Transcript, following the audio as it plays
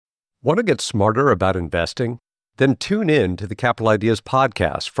Want to get smarter about investing? Then tune in to the Capital Ideas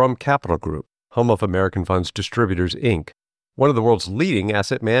podcast from Capital Group, home of American Funds Distributors, Inc., one of the world's leading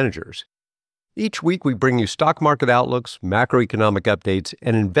asset managers. Each week, we bring you stock market outlooks, macroeconomic updates,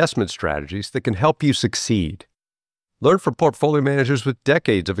 and investment strategies that can help you succeed. Learn from portfolio managers with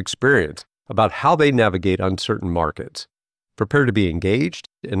decades of experience about how they navigate uncertain markets. Prepare to be engaged,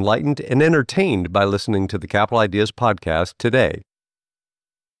 enlightened, and entertained by listening to the Capital Ideas podcast today.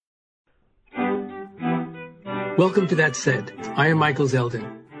 Welcome to That Said. I am Michael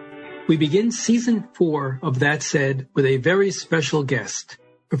Zeldin. We begin Season 4 of That Said with a very special guest,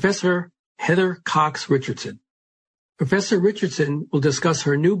 Professor Heather Cox Richardson. Professor Richardson will discuss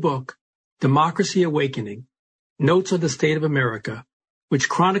her new book, Democracy Awakening, Notes on the State of America, which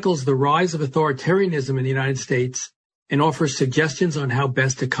chronicles the rise of authoritarianism in the United States and offers suggestions on how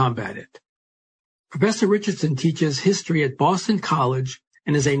best to combat it. Professor Richardson teaches history at Boston College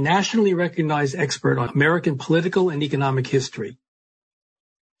and is a nationally recognized expert on American political and economic history.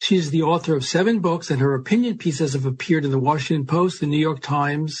 She is the author of 7 books, and her opinion pieces have appeared in the Washington Post, the New York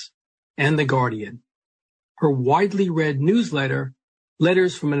Times, and The Guardian. Her widely read newsletter,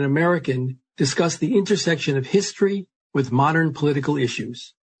 Letters from an American, discuss the intersection of history with modern political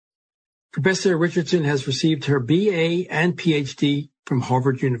issues. Professor Richardson has received her BA and PhD from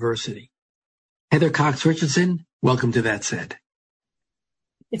Harvard University. Heather Cox Richardson, welcome to That Said.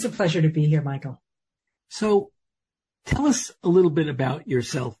 It's a pleasure to be here, Michael. So tell us a little bit about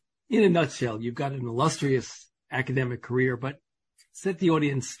yourself. In a nutshell, you've got an illustrious academic career, but set the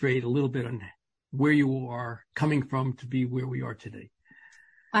audience straight a little bit on where you are coming from to be where we are today.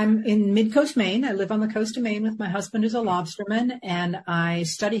 I'm in Mid-Coast, Maine. I live on the coast of Maine with my husband who's a lobsterman, and I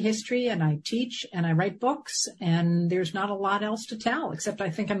study history and I teach and I write books, and there's not a lot else to tell, except I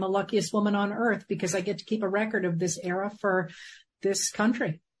think I'm the luckiest woman on earth because I get to keep a record of this era for this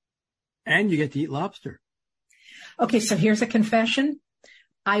country. And you get to eat lobster. Okay, so here's a confession.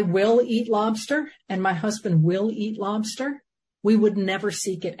 I will eat lobster, and my husband will eat lobster. We would never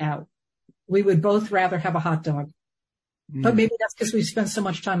seek it out. We would both rather have a hot dog. But maybe that's because we've spent so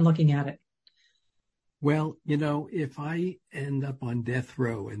much time looking at it. Well, you know, if I end up on death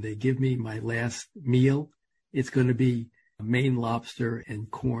row and they give me my last meal, it's going to be Maine lobster and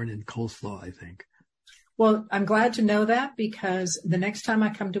corn and coleslaw, I think. Well, I'm glad to know that, because the next time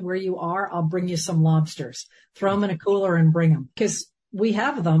I come to where you are, I'll bring you some lobsters. Throw them in a cooler and bring them, because we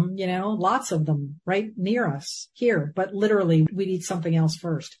have them, you know, lots of them right near us here. But literally, we'd eat something else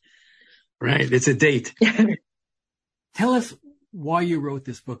first. Right. It's a date. Tell us why you wrote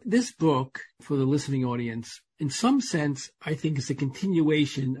this book. This book, for the listening audience, in some sense, I think is a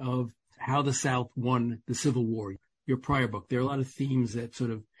continuation of how the South won the Civil War, your prior book. There are a lot of themes that sort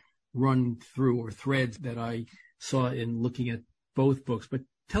of run through, or threads that I saw in looking at both books. But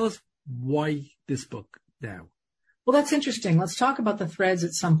tell us why this book now. Well, that's interesting. Let's talk about the threads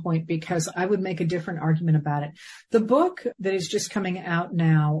at some point, because I would make a different argument about it. The book that is just coming out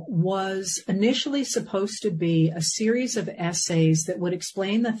now was initially supposed to be a series of essays that would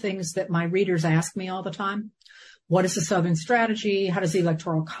explain the things that my readers ask me all the time. What is the Southern strategy? How does the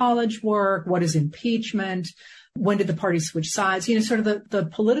Electoral College work? What is impeachment? When did the party switch sides? You know, sort of the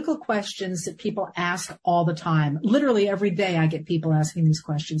political questions that people ask all the time. Literally every day I get people asking these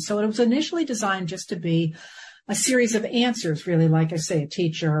questions. So it was initially designed just to be a series of answers, really, like I say, a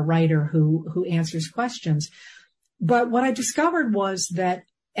teacher, a writer who answers questions. But what I discovered was that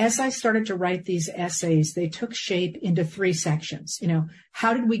as I started to write these essays, they took shape into 3 sections. You know,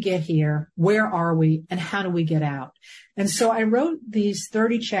 how did we get here? Where are we? And how do we get out? And so I wrote these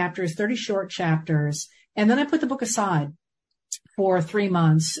 30 chapters, 30 short chapters, and then I put the book aside for 3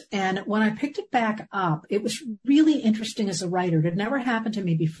 months. And when I picked it back up, it was really interesting as a writer. It had never happened to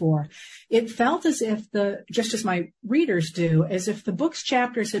me before. It felt as if just as my readers do, as if the book's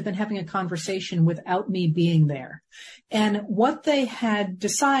chapters had been having a conversation without me being there. And what they had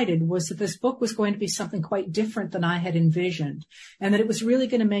decided was that this book was going to be something quite different than I had envisioned, and that it was really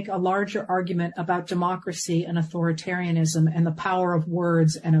going to make a larger argument about democracy and authoritarianism and the power of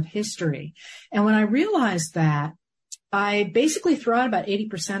words and of history. And when I realized that, I basically threw out about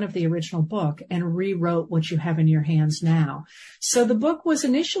 80% of the original book and rewrote what you have in your hands now. So the book was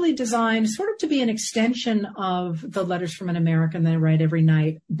initially designed sort of to be an extension of the Letters from an American that I write every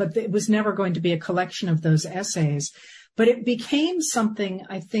night, but it was never going to be a collection of those essays. But it became something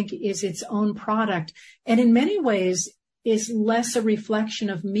I think is its own product, and in many ways is less a reflection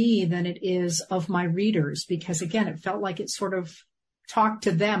of me than it is of my readers, because, again, it felt like it sort of talked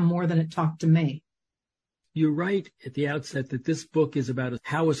to them more than it talked to me. You write at the outset that this book is about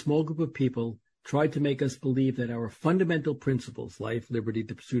how a small group of people tried to make us believe that our fundamental principles, life, liberty,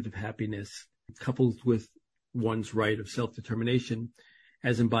 the pursuit of happiness, coupled with one's right of self-determination,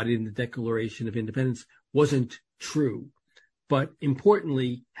 as embodied in the Declaration of Independence, wasn't true. But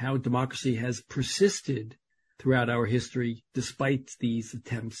importantly, how democracy has persisted throughout our history, despite these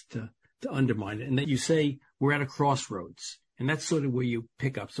attempts to undermine it. And that you say we're at a crossroads, and that's sort of where you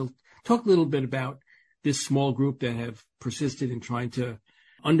pick up. So talk a little bit about this small group that have persisted in trying to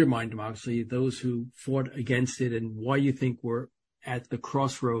undermine democracy, those who fought against it, and why you think we're at the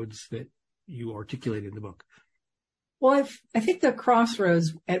crossroads that you articulate in the book. Well, I think the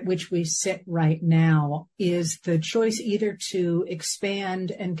crossroads at which we sit right now is the choice either to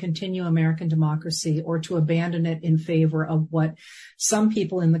expand and continue American democracy or to abandon it in favor of what some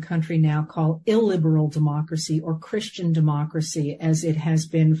people in the country now call illiberal democracy or Christian democracy, as it has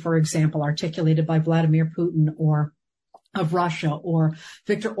been, for example, articulated by Vladimir Putin or of Russia or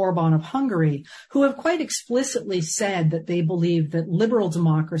Viktor Orban of Hungary, who have quite explicitly said that they believe that liberal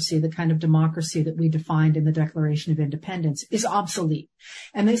democracy, the kind of democracy that we defined in the Declaration of Independence, is obsolete.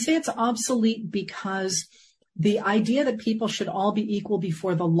 And they say it's obsolete because the idea that people should all be equal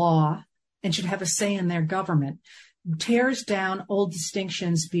before the law and should have a say in their government tears down old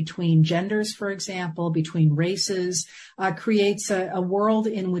distinctions between genders, for example, between races, creates a world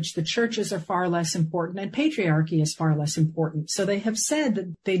in which the churches are far less important and patriarchy is far less important. So they have said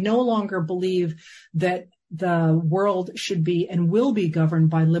that they no longer believe that the world should be and will be governed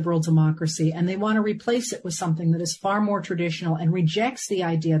by liberal democracy, and they want to replace it with something that is far more traditional and rejects the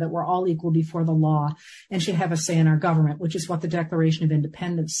idea that we're all equal before the law and should have a say in our government, which is what the Declaration of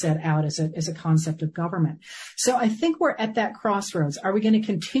Independence set out as a concept of government. So I think we're at that crossroads. Are we going to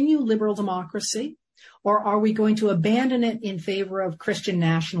continue liberal democracy, or are we going to abandon it in favor of Christian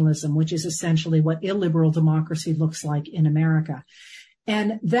nationalism, which is essentially what illiberal democracy looks like in America?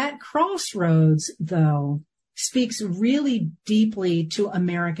 And that crossroads, though, speaks really deeply to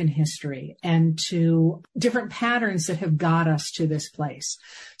American history and to different patterns that have got us to this place.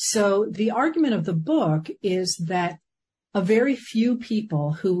 So the argument of the book is that a very few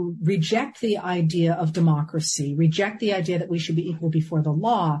people who reject the idea of democracy, reject the idea that we should be equal before the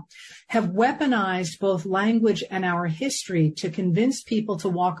law, have weaponized both language and our history to convince people to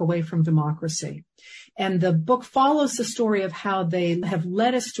walk away from democracy. And the book follows the story of how they have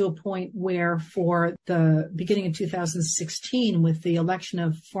led us to a point where, for the beginning of 2016, with the election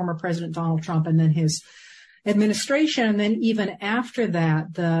of former President Donald Trump and then his administration, and then even after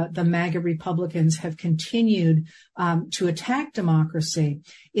that, the MAGA Republicans have continued to attack democracy.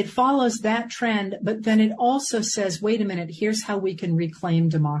 It follows that trend, but then it also says, wait a minute, here's how we can reclaim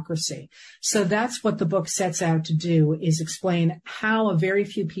democracy. So that's what the book sets out to do, is explain how a very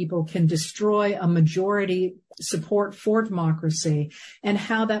few people can destroy a majority support for democracy and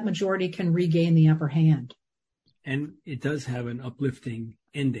how that majority can regain the upper hand. And it does have an uplifting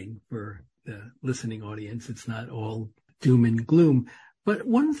ending for the listening audience. It's not all doom and gloom. But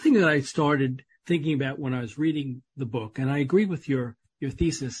one thing that I started thinking about when I was reading the book, and I agree with your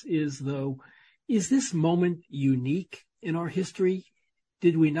thesis, is this moment unique in our history?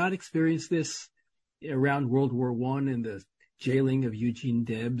 Did we not experience this around World War I and the jailing of Eugene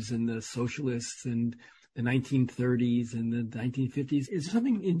Debs and the socialists and the 1930s and the 1950s? Is there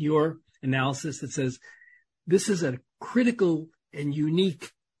something in your analysis that says this is a critical and unique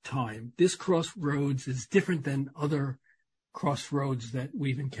time? This crossroads is different than other crossroads that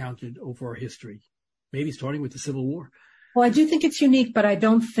we've encountered over our history, maybe starting with the Civil War. Well, I do think it's unique, but I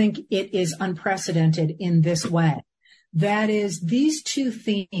don't think it is unprecedented in this way. That is, these two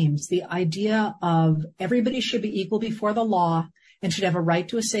themes, the idea of everybody should be equal before the law and should have a right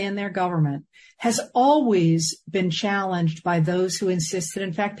to a say in their government, has always been challenged by those who insist that,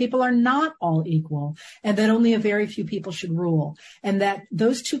 in fact, people are not all equal and that only a very few people should rule. And that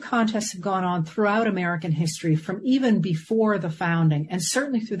those two contests have gone on throughout American history, from even before the founding and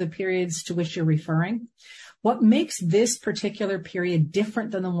certainly through the periods to which you're referring. What makes this particular period different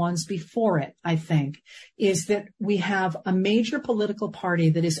than the ones before it, I think, is that we have a major political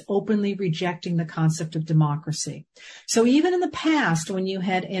party that is openly rejecting the concept of democracy. So even in the past, when you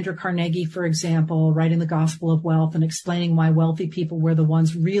had Andrew Carnegie, for example, writing The Gospel of Wealth and explaining why wealthy people were the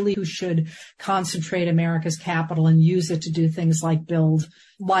ones really who should concentrate America's capital and use it to do things like build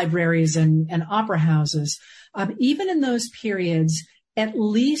libraries and opera houses, even in those periods, at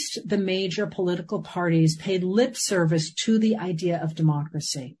least the major political parties paid lip service to the idea of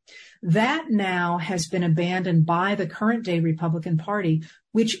democracy. That now has been abandoned by the current day Republican Party,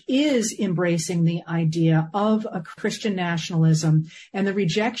 which is embracing the idea of a Christian nationalism and the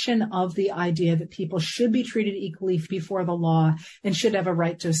rejection of the idea that people should be treated equally before the law and should have a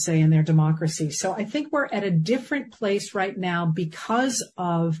right to say in their democracy. So I think we're at a different place right now because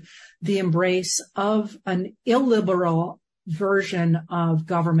of the embrace of an illiberal version of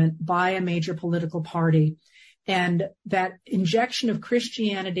government by a major political party. And that injection of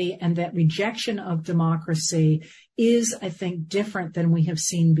Christianity and that rejection of democracy is, I think, different than we have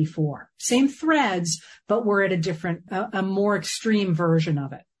seen before. Same threads, but we're at a more extreme version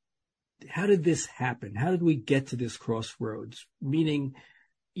of it. How did this happen? How did we get to this crossroads? Meaning,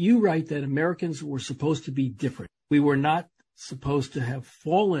 you write that Americans were supposed to be different. We were not supposed to have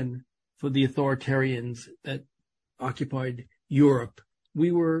fallen for the authoritarians that occupied Europe.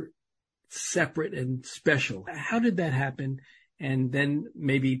 We were separate and special. How did that happen? And then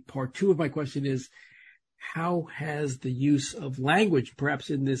maybe part two of my question is, how has the use of language, perhaps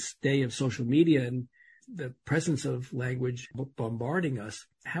in this day of social media and the presence of language bombarding us,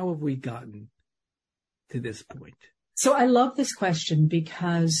 how have we gotten to this point? So I love this question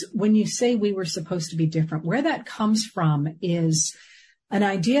because when you say we were supposed to be different, where that comes from is an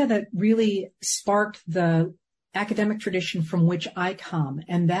idea that really sparked the academic tradition from which I come.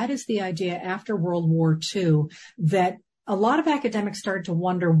 And that is the idea after World War II that a lot of academics started to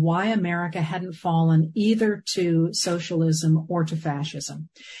wonder why America hadn't fallen either to socialism or to fascism.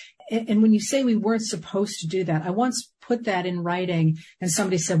 And when you say we weren't supposed to do that, I once put that in writing and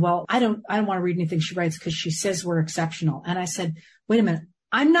somebody said, well, I don't want to read anything she writes because she says we're exceptional. And I said, wait a minute.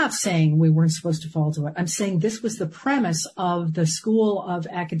 I'm not saying we weren't supposed to fall to it. I'm saying this was the premise of the school of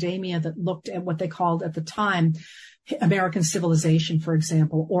academia that looked at what they called at the time American civilization, for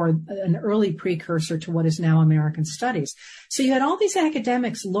example, or an early precursor to what is now American studies. So you had all these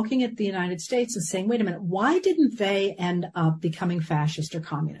academics looking at the United States and saying, wait a minute, why didn't they end up becoming fascist or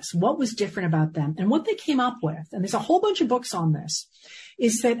communist? What was different about them? And what they came up with, and there's a whole bunch of books on this,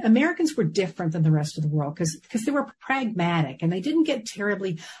 is that Americans were different than the rest of the world because they were pragmatic and they didn't get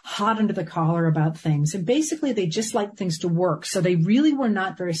terribly hot under the collar about things. And basically they just liked things to work. So they really were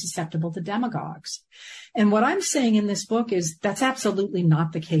not very susceptible to demagogues. And what I'm saying in this book is that's absolutely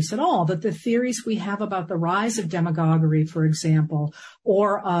not the case at all, that the theories we have about the rise of demagoguery, for example,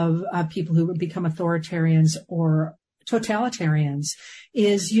 or of people who would become authoritarians or totalitarians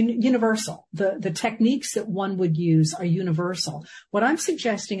is universal. The techniques that one would use are universal. What I'm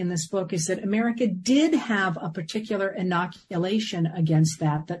suggesting in this book is that America did have a particular inoculation against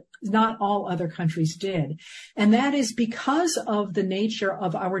that not all other countries did. And that is because of the nature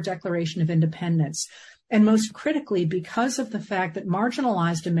of our Declaration of Independence. And most critically, because of the fact that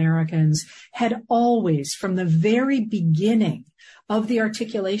marginalized Americans had always, from the very beginning of the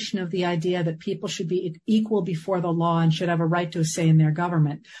articulation of the idea that people should be equal before the law and should have a right to a say in their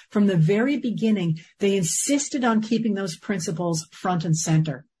government, from the very beginning, they insisted on keeping those principles front and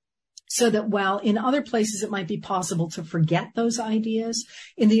center. So that while in other places it might be possible to forget those ideas,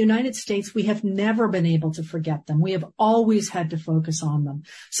 in the United States, we have never been able to forget them. We have always had to focus on them.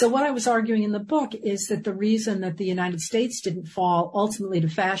 So what I was arguing in the book is that the reason that the United States didn't fall ultimately to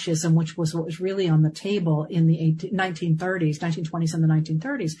fascism, which was what was really on the table in the 1920s and the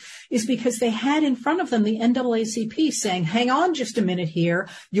 1930s, is because they had in front of them the NAACP saying, hang on just a minute here,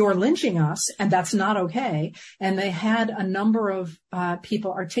 you're lynching us, and that's not okay. And they had a number of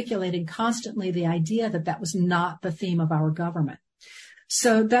people articulating constantly the idea that that was not the theme of our government.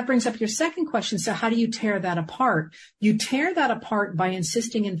 So that brings up your second question. So how do you tear that apart? You tear that apart by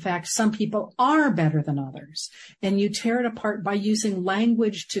insisting, in fact, some people are better than others. And you tear it apart by using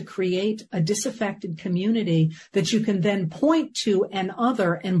language to create a disaffected community that you can then point to an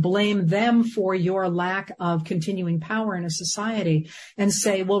other and blame them for your lack of continuing power in a society and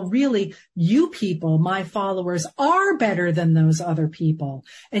say, well, really, you people, my followers, are better than those other people.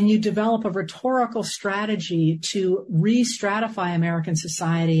 And you develop a rhetorical strategy to re-stratify American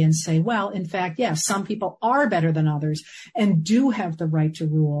society and say, well, in fact, yes, some people are better than others and do have the right to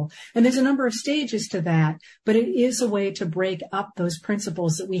rule. And there's a number of stages to that, but it is a way to break up those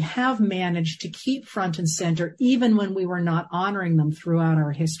principles that we have managed to keep front and center, even when we were not honoring them throughout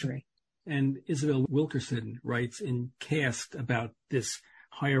our history. And Isabel Wilkerson writes in Caste about this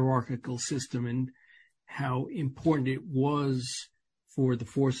hierarchical system and how important it was for the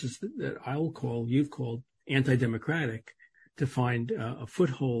forces that you've called anti-democratic to find a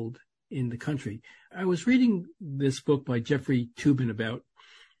foothold in the country. I was reading this book by Jeffrey Toobin about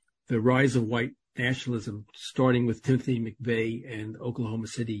the rise of white nationalism, starting with Timothy McVeigh and Oklahoma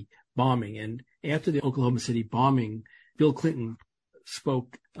City bombing. And after the Oklahoma City bombing, Bill Clinton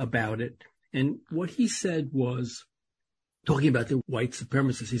spoke about it. And what he said was, talking about the white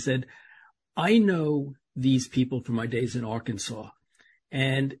supremacists, he said, I know these people from my days in Arkansas.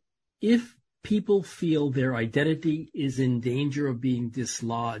 And if people feel their identity is in danger of being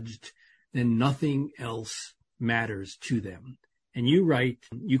dislodged, then nothing else matters to them. And you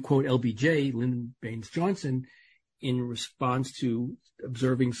quote LBJ, Lyndon Baines Johnson, in response to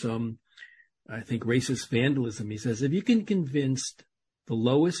observing some, I think, racist vandalism. He says, if you can convince the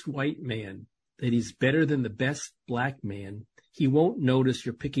lowest white man that he's better than the best black man, he won't notice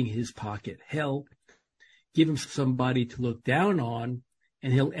you're picking his pocket. Hell, give him somebody to look down on,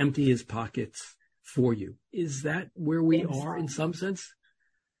 and he'll empty his pockets for you. Is that where we are in some sense?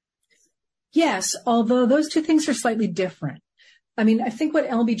 Yes, although those two things are slightly different. I mean, I think what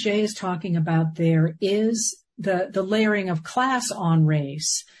LBJ is talking about there is the layering of class on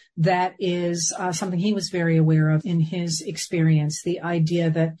race. That is something he was very aware of in his experience, the idea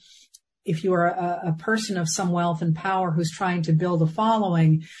that if you are a person of some wealth and power who's trying to build a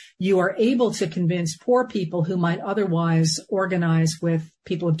following, you are able to convince poor people who might otherwise organize with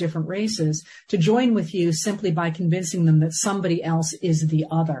people of different races to join with you simply by convincing them that somebody else is the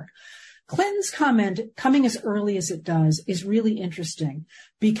other. Clinton's comment, coming as early as it does, is really interesting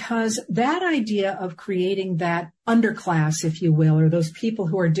because that idea of creating that underclass, if you will, or those people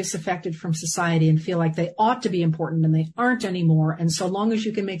who are disaffected from society and feel like they ought to be important and they aren't anymore. And so long as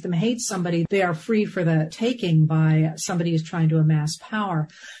you can make them hate somebody, they are free for the taking by somebody who's trying to amass power.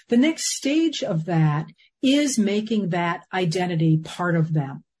 The next stage of that is making that identity part of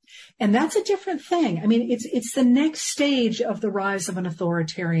them. And that's a different thing. I mean, it's the next stage of the rise of an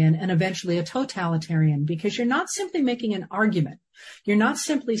authoritarian and eventually a totalitarian, because you're not simply making an argument. You're not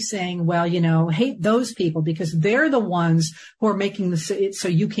simply saying, well, hate those people because they're the ones who are making it so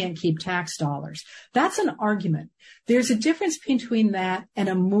you can't keep tax dollars. That's an argument. There's a difference between that and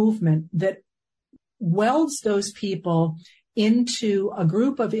a movement that welds those people into a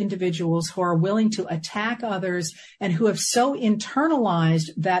group of individuals who are willing to attack others and who have so internalized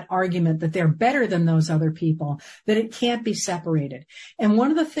that argument that they're better than those other people that it can't be separated. And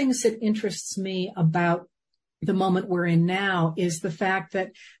one of the things that interests me about the moment we're in now is the fact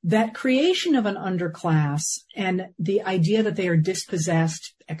that that creation of an underclass and the idea that they are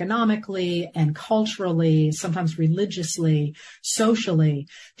dispossessed economically and culturally, sometimes religiously, socially,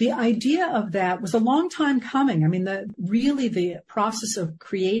 the idea of that was a long time coming. I mean, the process of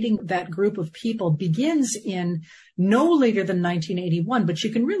creating that group of people begins in no later than 1981, but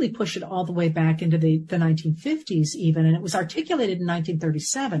you can really push it all the way back into the 1950s even, and it was articulated in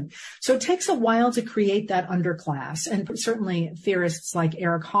 1937. So it takes a while to create that underclass, and certainly theorists like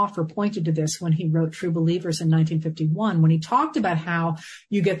Eric Hoffer pointed to this when he wrote True Believers in 1951, when he talked about how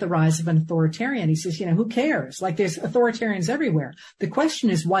you get the rise of an authoritarian. He says, who cares? Like, there's authoritarians everywhere. The question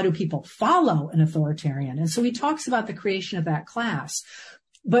is, why do people follow an authoritarian? And so he talks about the creation of that class.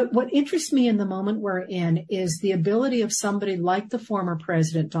 But what interests me in the moment we're in is the ability of somebody like the former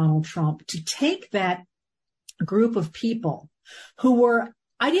president, Donald Trump, to take that group of people who were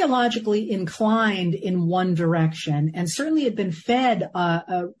ideologically inclined in one direction and certainly had been fed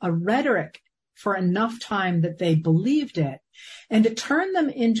a rhetoric for enough time that they believed it, and to turn them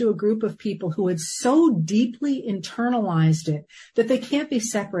into a group of people who had so deeply internalized it that they can't be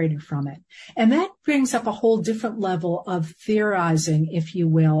separated from it. And that brings up a whole different level of theorizing, if you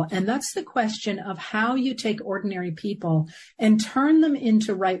will. And that's the question of how you take ordinary people and turn them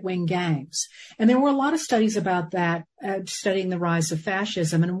into right-wing gangs. And there were a lot of studies about that, studying the rise of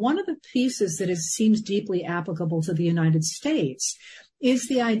fascism. And one of the pieces that seems deeply applicable to the United States is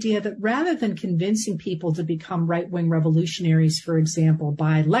the idea that rather than convincing people to become right-wing revolutionaries, for example,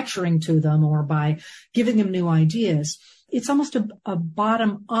 by lecturing to them or by giving them new ideas, it's almost a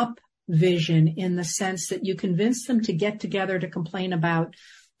bottom-up vision in the sense that you convince them to get together to complain about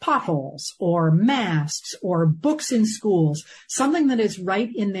potholes or masks or books in schools, something that is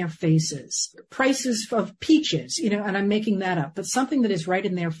right in their faces, prices of peaches, and I'm making that up, but something that is right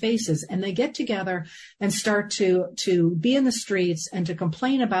in their faces. And they get together and start to be in the streets and to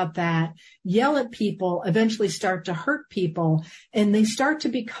complain about that, yell at people, eventually start to hurt people, and they start to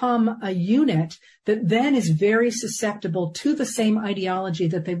become a unit that then is very susceptible to the same ideology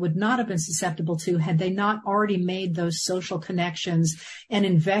that they would not have been susceptible to had they not already made those social connections and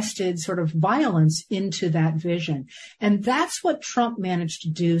invested sort of violence into that vision. And that's what Trump managed to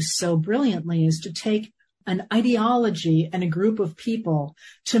do so brilliantly, is to take an ideology and a group of people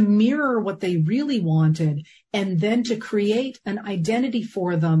to mirror what they really wanted, and then to create an identity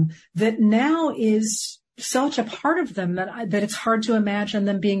for them that now is such a part of them that it's hard to imagine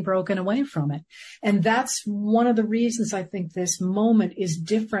them being broken away from it. And that's one of the reasons I think this moment is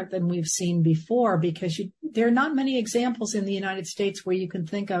different than we've seen before, because there are not many examples in the United States where you can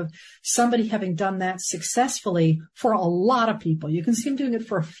think of somebody having done that successfully for a lot of people. You can see them doing it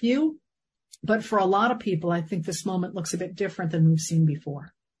for a few, but for a lot of people, I think this moment looks a bit different than we've seen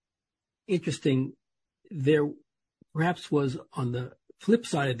before. Interesting. There perhaps was, on the flip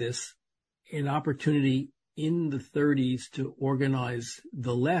side of this, an opportunity in the 30s to organize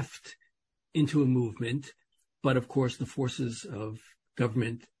the left into a movement. But of course, the forces of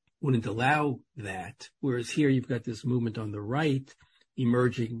government wouldn't allow that. Whereas here you've got this movement on the right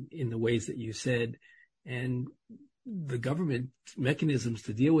emerging in the ways that you said, and the government mechanisms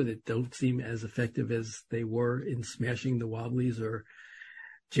to deal with it don't seem as effective as they were in smashing the Wobblies or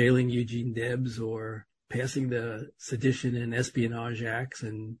jailing Eugene Debs or passing the Sedition and Espionage Acts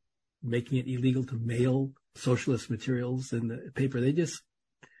and making it illegal to mail socialist materials in the paper. They just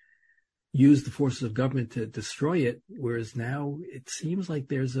used the forces of government to destroy it, whereas now it seems like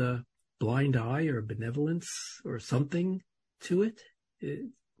there's a blind eye or benevolence or something to it.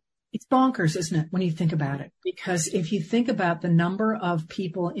 It's bonkers, isn't it, when you think about it? Because if you think about the number of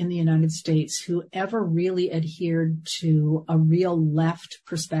people in the United States who ever really adhered to a real left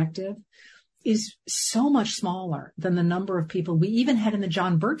perspective is so much smaller than the number of people we even had in the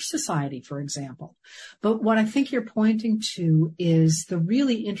John Birch Society, for example. But what I think you're pointing to is the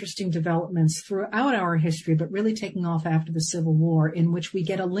really interesting developments throughout our history, but really taking off after the Civil War, in which we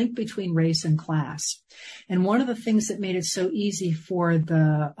get a link between race and class. And one of the things that made it so easy for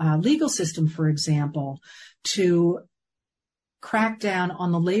the legal system, for example, to crack down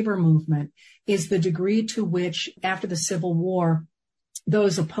on the labor movement is the degree to which, after the Civil War,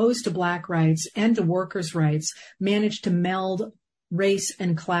 those opposed to Black rights and to workers' rights managed to meld race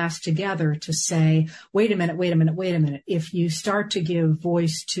and class together to say, wait a minute. If you start to give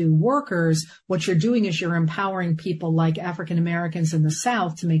voice to workers, what you're doing is you're empowering people like African Americans in the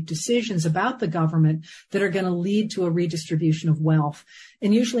South to make decisions about the government that are going to lead to a redistribution of wealth.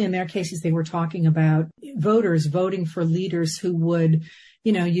 And usually in their cases, they were talking about voters voting for leaders who would,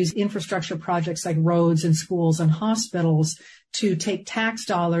 use infrastructure projects like roads and schools and hospitals to take tax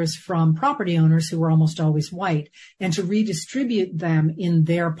dollars from property owners who were almost always white and to redistribute them in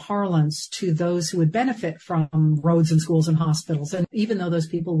their parlance to those who would benefit from roads and schools and hospitals. And even though those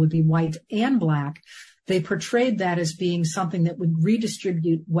people would be white and Black, they portrayed that as being something that would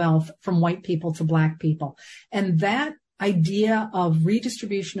redistribute wealth from white people to Black people. And that idea of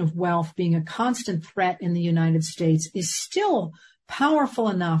redistribution of wealth being a constant threat in the United States is still powerful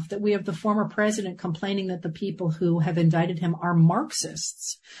enough that we have the former president complaining that the people who have indicted him are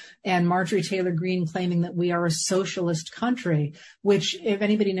Marxists, and Marjorie Taylor Greene claiming that we are a socialist country, which, if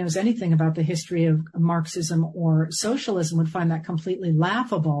anybody knows anything about the history of Marxism or socialism, would find that completely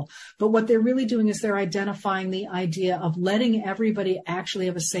laughable. But what they're really doing is they're identifying the idea of letting everybody actually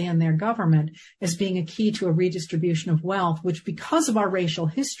have a say in their government as being a key to a redistribution of wealth, which, because of our racial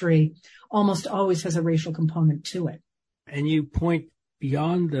history, almost always has a racial component to it. And you point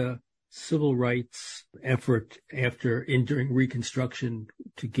beyond the civil rights effort during Reconstruction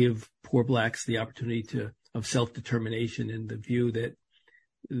to give poor Blacks the opportunity of self-determination, and the view that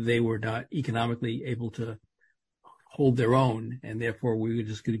they were not economically able to hold their own, and therefore we were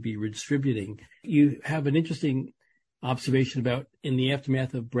just going to be redistributing. You have an interesting observation about, in the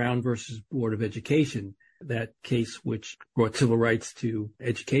aftermath of Brown versus Board of Education, that case which brought civil rights to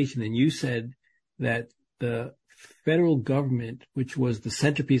education, and you said that the federal government, which was the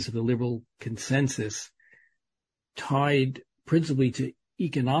centerpiece of the liberal consensus, tied principally to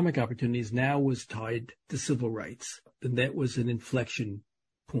economic opportunities, now was tied to civil rights. And that was an inflection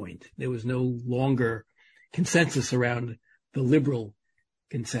point. There was no longer consensus around the liberal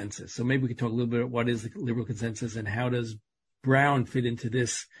consensus. So maybe we could talk a little bit about what is the liberal consensus and how does Brown fit into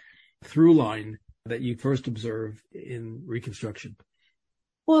this through line that you first observe in Reconstruction?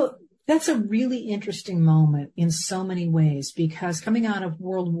 Well, that's a really interesting moment in so many ways, because coming out of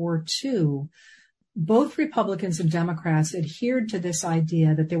World War II, both Republicans and Democrats adhered to this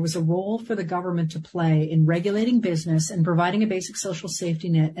idea that there was a role for the government to play in regulating business and providing a basic social safety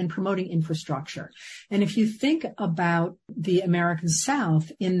net and promoting infrastructure. And if you think about the American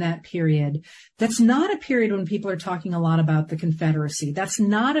South in that period, that's not a period when people are talking a lot about the Confederacy. That's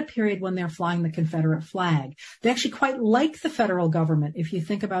not a period when they're flying the Confederate flag. They actually quite like the federal government. If you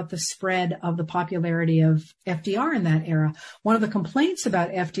think about the spread of the popularity of FDR in that era, one of the complaints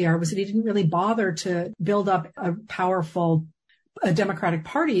about FDR was that he didn't really bother to build up a Democratic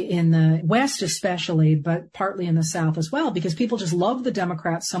Party in the West especially, but partly in the South as well, because people just loved the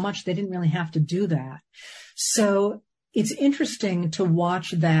Democrats so much they didn't really have to do that. So it's interesting to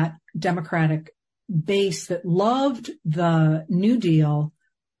watch that Democratic base that loved the New Deal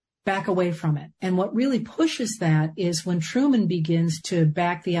back away from it. And what really pushes that is when Truman begins to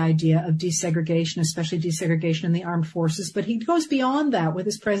back the idea of desegregation, especially desegregation in the armed forces. But he goes beyond that with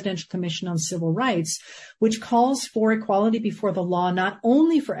his Presidential Commission on Civil Rights, which calls for equality before the law, not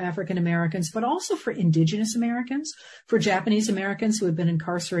only for African Americans, but also for indigenous Americans, for Japanese Americans who had been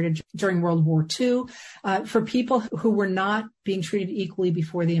incarcerated during World War II, for people who were not being treated equally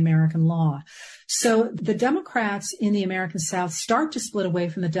before the American law. So the Democrats in the American South start to split away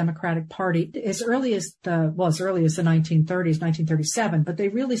from the Democratic Party as early as the 1930s, 1937, but they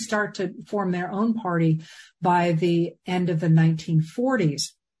really start to form their own party by the end of the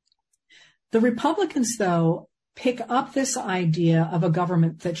 1940s. The Republicans, though, pick up this idea of a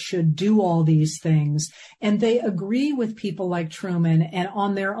government that should do all these things, and they agree with people like Truman and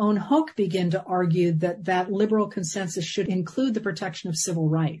on their own hook begin to argue that that liberal consensus should include the protection of civil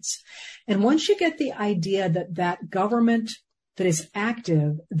rights. And once you get the idea that that government that is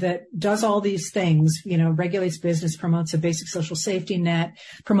active, that does all these things, regulates business, promotes a basic social safety net,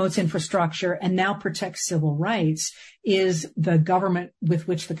 promotes infrastructure, and now protects civil rights, is the government with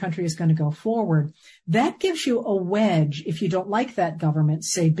which the country is going to go forward. That gives you a wedge, if you don't like that government,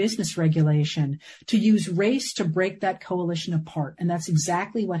 say business regulation, to use race to break that coalition apart. And that's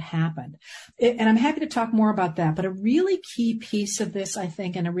exactly what happened. And I'm happy to talk more about that. But a really key piece of this, I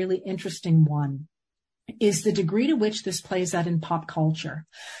think, and a really interesting one, is the degree to which this plays out in pop culture.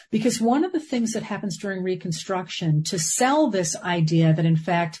 Because one of the things that happens during Reconstruction to sell this idea that, in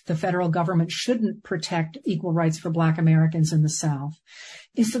fact, the federal government shouldn't protect equal rights for Black Americans in the South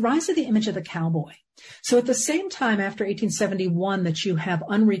is the rise of the image of the cowboy. So at the same time, after 1871, that you have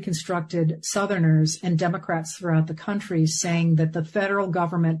unreconstructed Southerners and Democrats throughout the country saying that the federal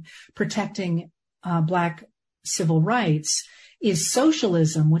government protecting Black civil rights is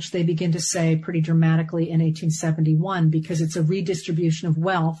socialism, which they begin to say pretty dramatically in 1871, because it's a redistribution of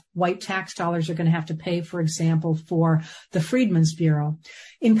wealth. White tax dollars are going to have to pay, for example, for the Freedmen's Bureau.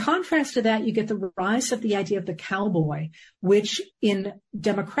 In contrast to that, you get the rise of the idea of the cowboy, which in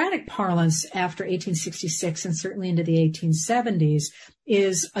Democratic parlance after 1866 and certainly into the 1870s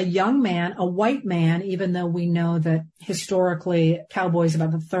is a young man, a white man, even though we know that historically cowboys,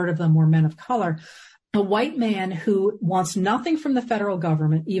 about a third of them were men of color. A white man who wants nothing from the federal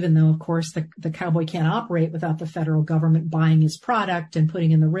government, even though, of course, the cowboy can't operate without the federal government buying his product and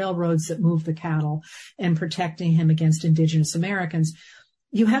putting in the railroads that move the cattle and protecting him against indigenous Americans.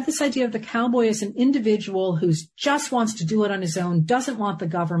 You have this idea of the cowboy as an individual who just wants to do it on his own, doesn't want the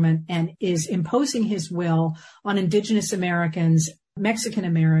government, and is imposing his will on indigenous Americans, Mexican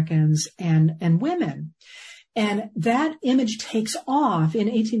Americans, and women. And that image takes off that's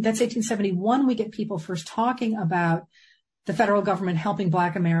 1871. We get people first talking about the federal government helping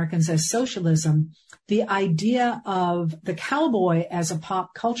Black Americans as socialism. The idea of the cowboy as a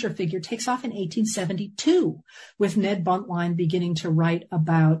pop culture figure takes off in 1872 with Ned Buntline beginning to write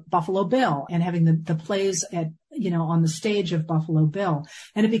about Buffalo Bill and having the plays on the stage of Buffalo Bill.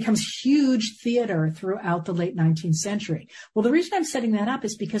 And it becomes huge theater throughout the late 19th century. Well, the reason I'm setting that up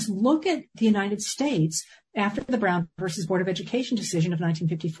is because look at the United States after the Brown versus Board of Education decision of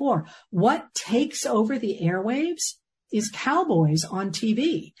 1954. What takes over the airwaves is cowboys on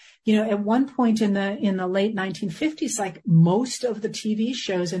TV. At one point in the late 1950s, like most of the TV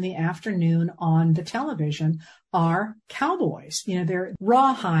shows in the afternoon on the television are cowboys. They're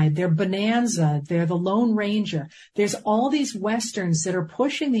Rawhide, they're Bonanza, they're the Lone Ranger. There's all these Westerns that are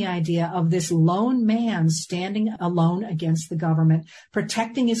pushing the idea of this lone man standing alone against the government,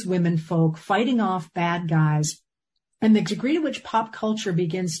 protecting his women folk, fighting off bad guys. And the degree to which pop culture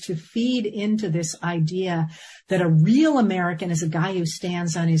begins to feed into this idea that a real American is a guy who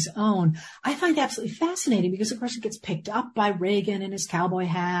stands on his own, I find absolutely fascinating because, of course, it gets picked up by Reagan and his cowboy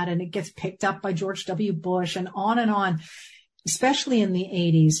hat, and it gets picked up by George W. Bush and on, especially in the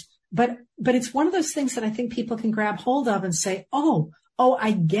 80s. But it's one of those things that I think people can grab hold of and say, oh,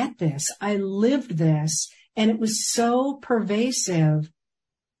 I get this. I lived this. And it was so pervasive.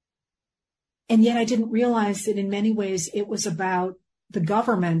 And yet I didn't realize that in many ways it was about the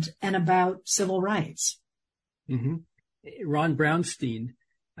government and about civil rights. Mm-hmm. Ron Brownstein,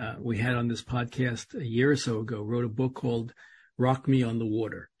 we had on this podcast a year or so ago, wrote a book called Rock Me on the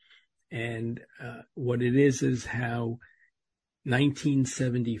Water. And what it is how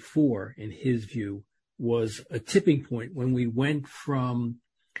 1974, in his view, was a tipping point when we went from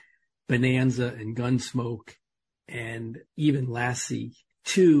Bonanza and Gunsmoke and even Lassie,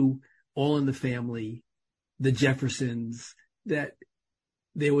 to All in the Family, the Jeffersons, that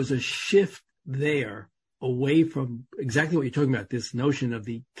there was a shift there away from exactly what you're talking about, this notion of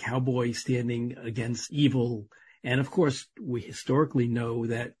the cowboy standing against evil. And of course, we historically know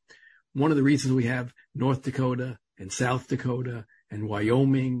that one of the reasons we have North Dakota and South Dakota and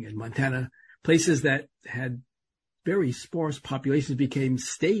Wyoming and Montana, places that had very sparse populations, became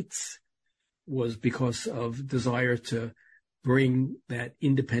states, was because of desire to bring that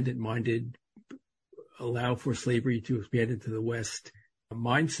independent-minded, allow for slavery to expand into the West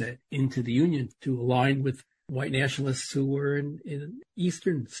mindset into the Union to align with white nationalists who were in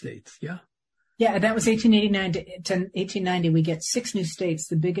eastern states. Yeah. Yeah, that was 1889 to 1890. We get 6 new states,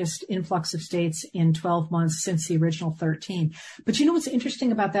 the biggest influx of states in 12 months since the original 13. But you know what's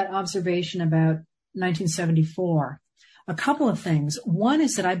interesting about that observation about 1974? A couple of things. One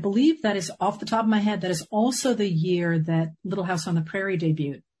is that I believe that is, off the top of my head, that is also the year that Little House on the Prairie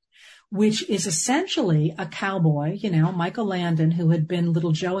debuted, which is essentially a cowboy, Michael Landon, who had been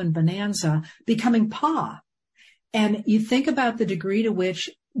Little Joe in Bonanza, becoming Pa. And you think about the degree to which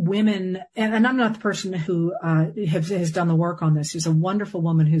women, and I'm not the person who has done the work on this. There's a wonderful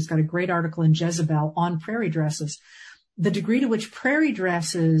woman who's got a great article in Jezebel on prairie dresses. The degree to which prairie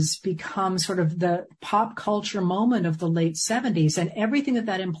dresses become sort of the pop culture moment of the late 70s, and everything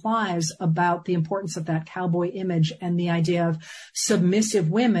that implies about the importance of that cowboy image and the idea of submissive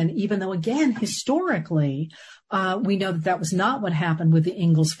women, even though, again, historically, we know that was not what happened with the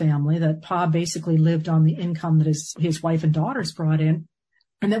Ingalls family, that Pa basically lived on the income that his wife and daughters brought in.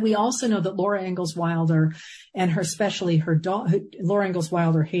 And that we also know that Laura Ingalls Wilder and especially her daughter, Laura Ingalls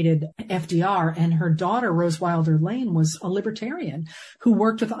Wilder hated FDR, and her daughter, Rose Wilder Lane, was a libertarian who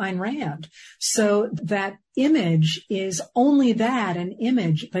worked with Ayn Rand. So that image is only that, an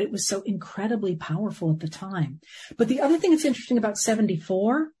image, but it was so incredibly powerful at the time. But the other thing that's interesting about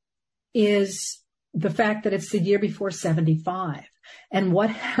 74 is the fact that it's the year before 75. And what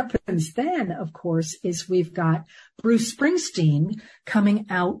happens then, of course, is we've got Bruce Springsteen coming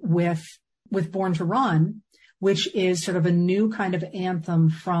out with Born to Run, which is sort of a new kind of anthem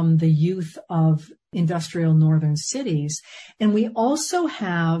from the youth of industrial northern cities. And we also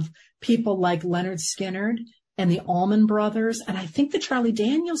have people like Leonard Skinner and the Allman Brothers, and I think the Charlie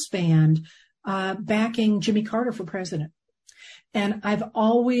Daniels Band backing Jimmy Carter for president. And I've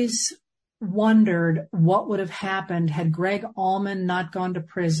always wondered what would have happened had Greg Allman not gone to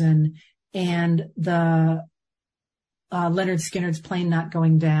prison and the Leonard Skinner's plane not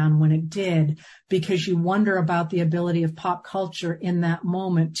going down when it did, because you wonder about the ability of pop culture in that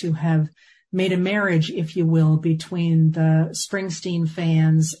moment to have made a marriage, if you will, between the Springsteen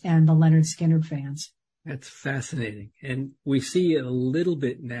fans and the Leonard Skinner fans. That's fascinating. And we see it a little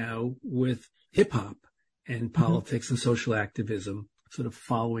bit now with hip hop and politics and social activism, sort of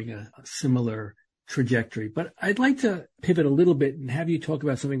following a similar trajectory. But I'd like to pivot a little bit and have you talk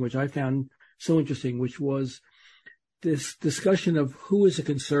about something which I found so interesting, which was this discussion of who is a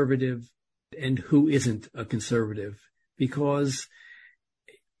conservative and who isn't a conservative, because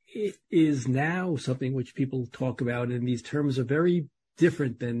it is now something which people talk about in these terms are very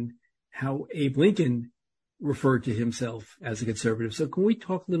different than how Abe Lincoln referred to himself as a conservative. So can we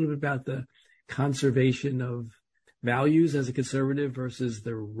talk a little bit about the conservation of values as a conservative versus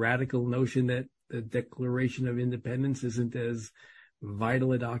the radical notion that the Declaration of Independence isn't as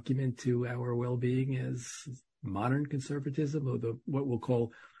vital a document to our well-being as modern conservatism, or what we'll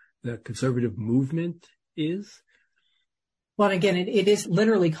call the conservative movement is? Well, again, it is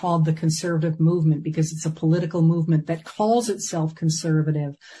literally called the conservative movement because it's a political movement that calls itself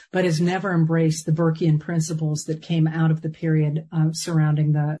conservative, but has never embraced the Burkean principles that came out of the period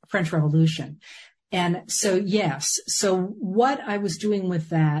surrounding the French Revolution. And so, yes. So what I was doing with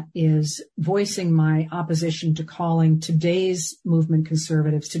that is voicing my opposition to calling today's movement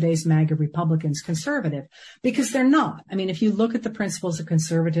conservatives, today's MAGA Republicans conservative, because they're not. I mean, if you look at the principles of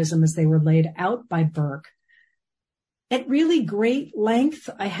conservatism as they were laid out by Burke, at really great length,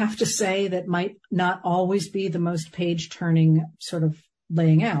 I have to say, that might not always be the most page-turning sort of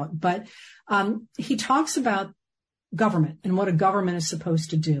laying out, but he talks about government and what a government is supposed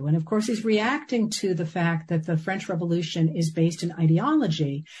to do. And of course, he's reacting to the fact that the French Revolution is based in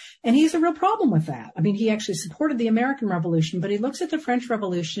ideology. And he has a real problem with that. I mean, he actually supported the American Revolution, but he looks at the French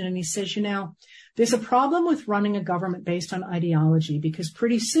Revolution and he says, there's a problem with running a government based on ideology, because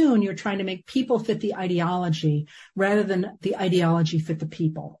pretty soon you're trying to make people fit the ideology rather than the ideology fit the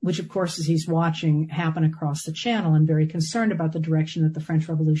people, which of course, as he's watching happen across the channel and very concerned about the direction that the French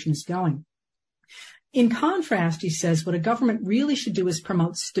Revolution is going. In contrast, he says, what a government really should do is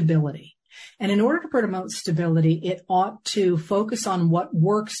promote stability. And in order to promote stability, it ought to focus on what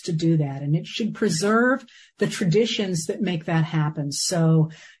works to do that. And it should preserve the traditions that make that happen. So,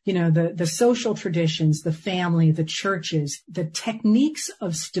 the social traditions, the family, the churches, the techniques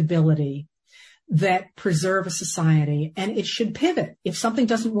of stability that preserve a society, and it should pivot. If something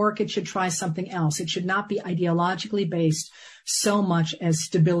doesn't work, it should try something else. It should not be ideologically based so much as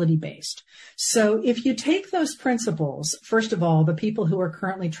stability based. So if you take those principles, first of all, the people who are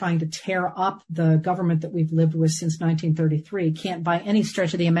currently trying to tear up the government that we've lived with since 1933 can't by any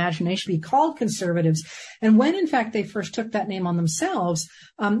stretch of the imagination be called conservatives. And when in fact they first took that name on themselves,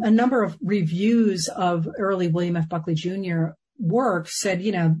 a number of reviews of early William F. Buckley Jr. work said,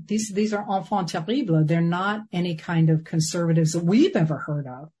 these are enfants terribles. They're not any kind of conservatives that we've ever heard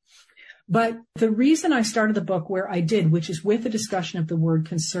of. But the reason I started the book where I did, which is with a discussion of the word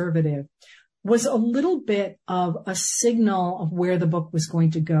conservative, was a little bit of a signal of where the book was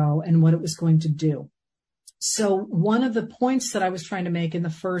going to go and what it was going to do. So one of the points that I was trying to make in the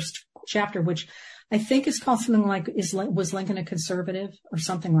first chapter, which I think is called something like, was Lincoln a conservative or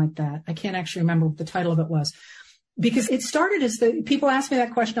something like that? I can't actually remember what the title of it was. Because it started as people ask me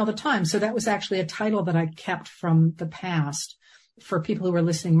that question all the time. So that was actually a title that I kept from the past. For people who are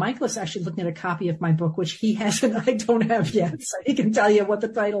listening, Michael is actually looking at a copy of my book, which he hasn't, I don't have yet. So he can tell you what the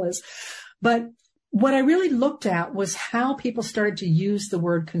title is. But what I really looked at was how people started to use the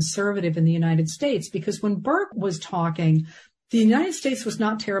word conservative in the United States. Because when Burke was talking, the United States was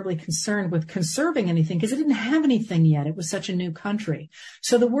not terribly concerned with conserving anything because it didn't have anything yet. It was such a new country.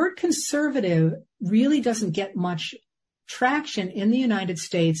 So the word conservative really doesn't get much traction in the United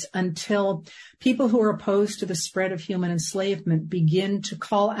States until people who are opposed to the spread of human enslavement begin to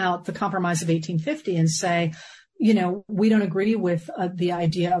call out the Compromise of 1850 and say, we don't agree with the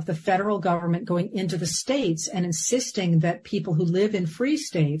idea of the federal government going into the states and insisting that people who live in free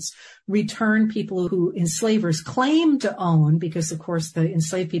states return people who enslavers claim to own, because of course the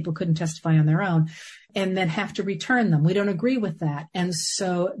enslaved people couldn't testify on their own, and then have to return them. We don't agree with that. And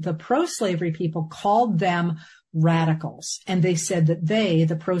so the pro-slavery people called them radicals. And they said that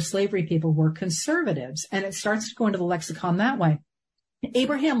the pro-slavery people, were conservatives. And it starts to go into the lexicon that way.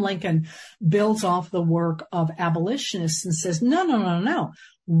 Abraham Lincoln builds off the work of abolitionists and says, no.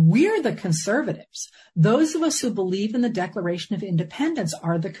 We're the conservatives. Those of us who believe in the Declaration of Independence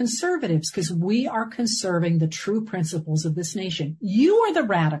are the conservatives because we are conserving the true principles of this nation. You are the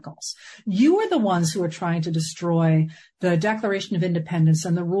radicals. You are the ones who are trying to destroy the Declaration of Independence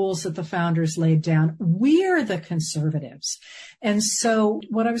and the rules that the founders laid down. We're the conservatives. And so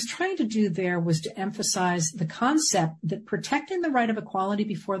what I was trying to do there was to emphasize the concept that protecting the right of equality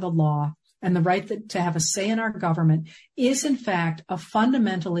before the law and the right to have a say in our government is, in fact, a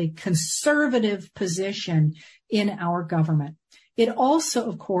fundamentally conservative position in our government. It also,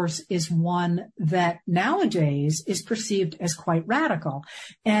 of course, is one that nowadays is perceived as quite radical.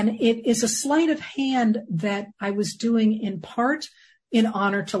 And it is a sleight of hand that I was doing in part in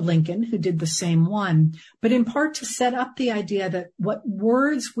honor to Lincoln, who did the same one, but in part to set up the idea that what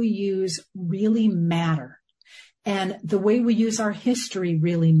words we use really matter. And the way we use our history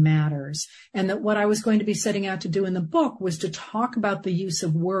really matters. And that what I was going to be setting out to do in the book was to talk about the use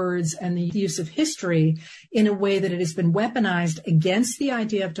of words and the use of history in a way that it has been weaponized against the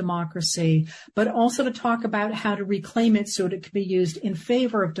idea of democracy, but also to talk about how to reclaim it so that it can be used in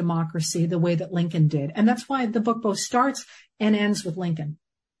favor of democracy the way that Lincoln did. And that's why the book both starts and ends with Lincoln.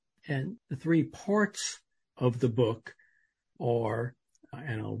 And the three parts of the book are,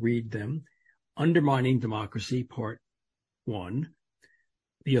 and I'll read them, Undermining Democracy, Part 1,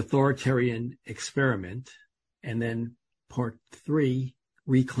 The Authoritarian Experiment, and then Part 3,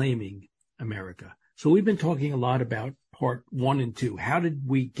 Reclaiming America. So we've been talking a lot about Part 1 and 2. How did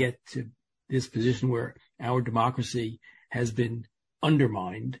we get to this position where our democracy has been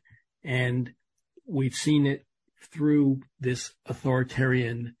undermined? And we've seen it through this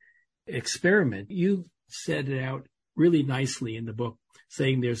authoritarian experiment. You set it out really nicely in the book,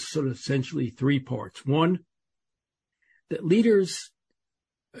 saying there's sort of essentially three parts. One, that leaders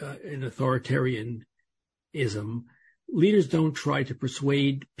in authoritarianism, leaders don't try to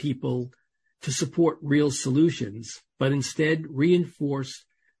persuade people to support real solutions, but instead reinforce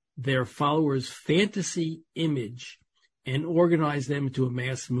their followers' fantasy image and organize them into a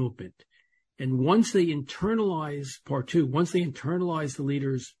mass movement. And once they internalize, part two, once they internalize the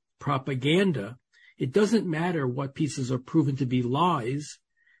leader's propaganda, it doesn't matter what pieces are proven to be lies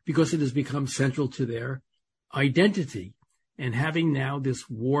because it has become central to their identity. And having now this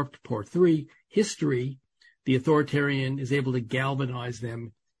warped part three history, the authoritarian is able to galvanize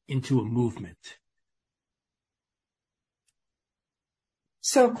them into a movement.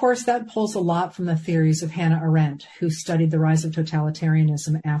 So, of course, that pulls a lot from the theories of Hannah Arendt, who studied the rise of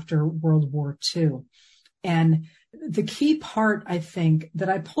totalitarianism after World War II. And the key part, I think, that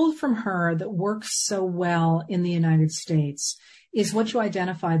I pulled from her that works so well in the United States is what you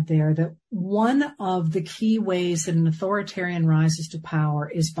identified there, that one of the key ways that an authoritarian rises to power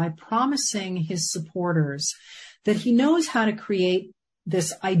is by promising his supporters that he knows how to create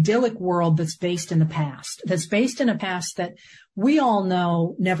this idyllic world that's based in a past that we all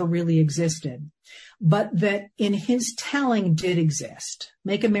know never really existed, but that in his telling did exist.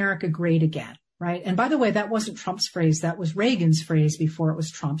 Make America great again, right? And by the way, that wasn't Trump's phrase. That was Reagan's phrase before it was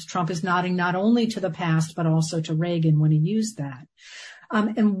Trump's. Trump is nodding not only to the past, but also to Reagan when he used that.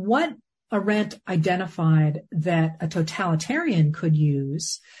 And what Arendt identified that a totalitarian could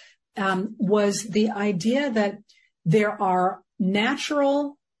use was the idea that there are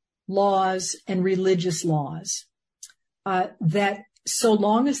natural laws and religious laws that so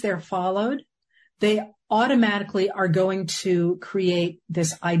long as they're followed, they automatically are going to create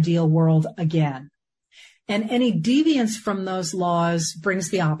this ideal world again. And any deviance from those laws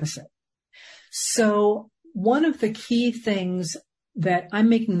brings the opposite. So one of the key things that I'm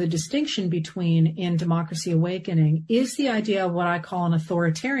making the distinction between in Democracy Awakening is the idea of what I call an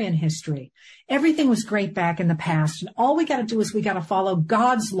authoritarian history. Everything was great back in the past, and all we got to do is we got to follow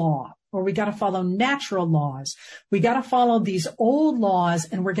God's law, or we got to follow natural laws. We got to follow these old laws,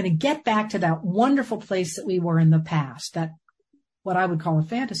 and we're going to get back to that wonderful place that we were in the past, that what I would call a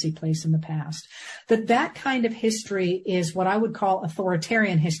fantasy place in the past. That kind of history is what I would call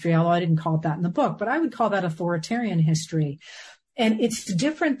authoritarian history, although I didn't call it that in the book, but I would call that authoritarian history. And it's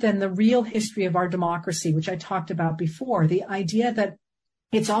different than the real history of our democracy, which I talked about before. The idea that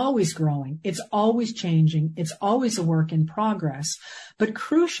it's always growing, it's always changing, it's always a work in progress. But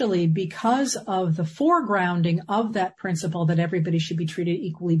crucially, because of the foregrounding of that principle that everybody should be treated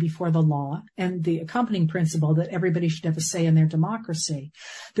equally before the law, and the accompanying principle that everybody should have a say in their democracy,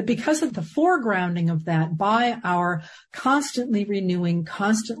 that because of the foregrounding of that by our constantly renewing,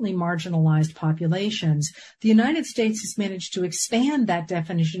 constantly marginalized populations, the United States has managed to expand that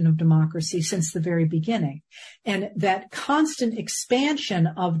definition of democracy since the very beginning. And that constant expansion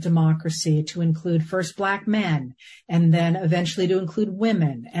of democracy to include first Black men, and then eventually to include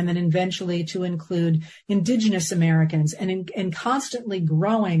women, and then eventually to include indigenous Americans, and constantly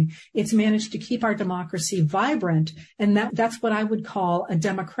growing, it's managed to keep our democracy vibrant. And that's what I would call a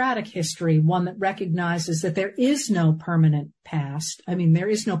democratic history, one that recognizes that there is no permanent past. I mean, there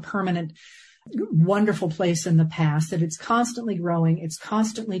is no permanent wonderful place in the past, that it's constantly growing, it's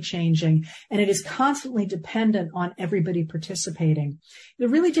constantly changing, and it is constantly dependent on everybody participating. A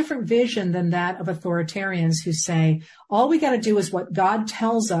really different vision than that of authoritarians who say, all we got to do is what God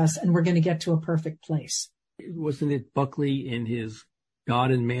tells us and we're going to get to a perfect place. Wasn't it Buckley in his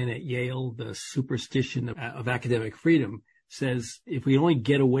God and Man at Yale, the superstition of academic freedom, says if we only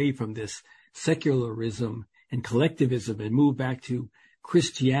get away from this secularism and collectivism and move back to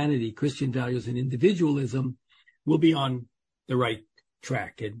Christianity, Christian values, and individualism, we'll be on the right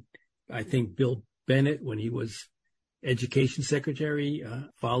track. And I think Bill Bennett, when he was education secretary,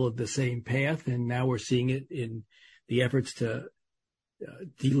 followed the same path. And now we're seeing it in the efforts to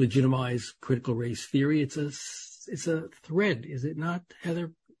delegitimize critical race theory. It's a thread, is it not,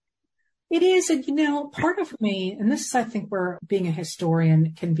 Heather? It is. And, part of me, and this is, I think, where being a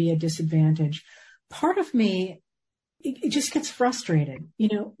historian can be a disadvantage. Part of me, it just gets frustrated,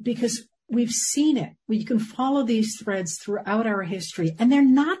 because we've seen it. You can follow these threads throughout our history, and they're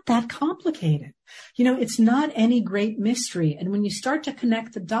not that complicated. It's not any great mystery. And when you start to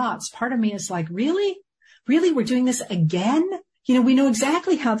connect the dots, part of me is like, really? Really? We're doing this again? We know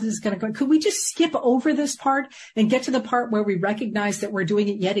exactly how this is going to go. Could we just skip over this part and get to the part where we recognize that we're doing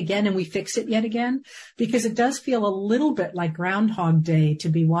it yet again and we fix it yet again? Because it does feel a little bit like Groundhog Day to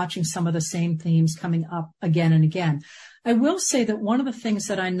be watching some of the same themes coming up again and again. I will say that one of the things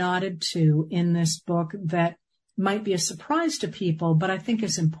that I nodded to in this book that might be a surprise to people, but I think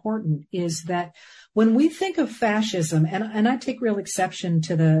is important, is that when we think of fascism, and I take real exception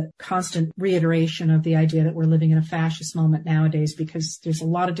to the constant reiteration of the idea that we're living in a fascist moment nowadays, because there's a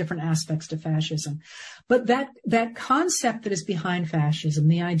lot of different aspects to fascism. But that concept that is behind fascism,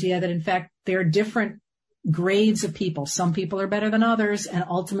 the idea that in fact there are different grades of people. Some people are better than others, and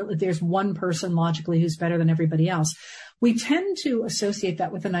ultimately there's one person logically who's better than everybody else. We tend to associate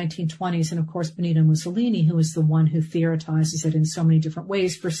that with the 1920s and, of course, Benito Mussolini, who is the one who theoretizes it in so many different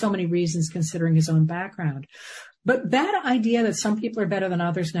ways for so many reasons, considering his own background. But that idea that some people are better than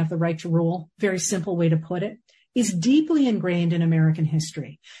others and have the right to rule, very simple way to put it, is deeply ingrained in American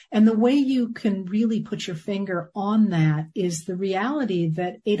history. And the way you can really put your finger on that is the reality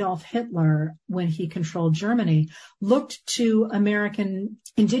that Adolf Hitler, when he controlled Germany, looked to American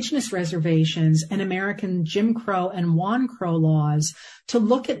indigenous reservations and American Jim Crow and Juan Crow laws to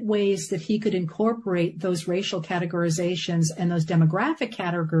look at ways that he could incorporate those racial categorizations and those demographic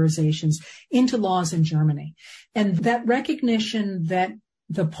categorizations into laws in Germany. And that recognition that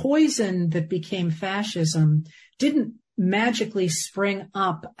the poison that became fascism didn't magically spring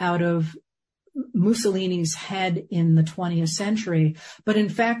up out of Mussolini's head in the 20th century, but in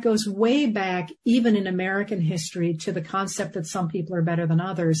fact goes way back, even in American history, to the concept that some people are better than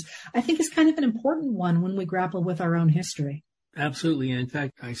others, I think is kind of an important one when we grapple with our own history. Absolutely. And in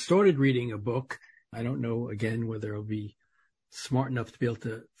fact, I started reading a book. I don't know, again, whether I'll be smart enough to be able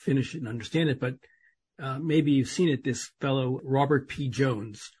to finish it and understand it, but maybe you've seen it. This fellow, Robert P.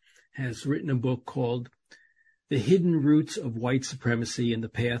 Jones, has written a book called The Hidden Roots of White Supremacy and the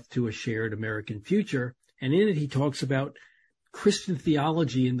Path to a Shared American Future. And in it, he talks about Christian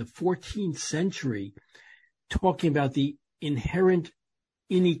theology in the 14th century, talking about the inherent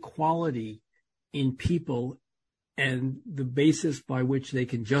inequality in people and the basis by which they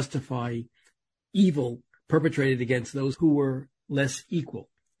can justify evil perpetrated against those who were less equal.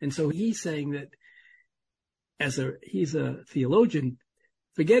 And so he's saying that he's a theologian,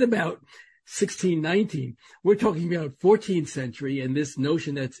 forget about 1619. We're talking about 14th century and this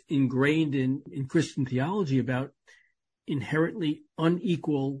notion that's ingrained in Christian theology about inherently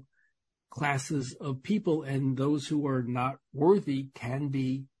unequal classes of people, and those who are not worthy can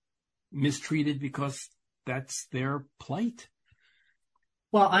be mistreated because that's their plight.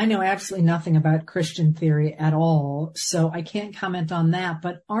 Well, I know absolutely nothing about Christian theory at all, so I can't comment on that.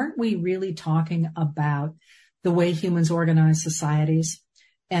 But aren't we really talking about the way humans organize societies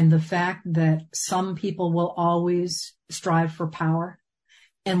and the fact that some people will always strive for power?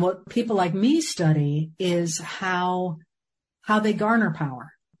 And what people like me study is how they garner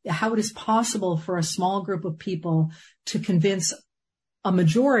power, how it is possible for a small group of people to convince a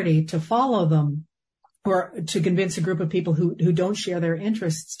majority to follow them, or to convince a group of people who don't share their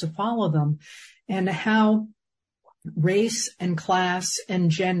interests to follow them, and how race and class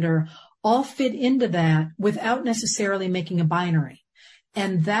and gender all fit into that without necessarily making a binary.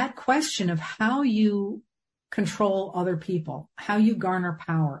 And that question of how you control other people, how you garner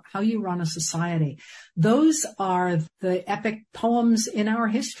power, how you run a society, those are the epic poems in our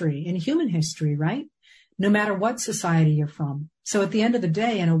history, in human history, right? No matter what society you're from. So at the end of the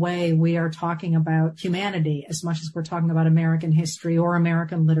day, in a way, we are talking about humanity as much as we're talking about American history or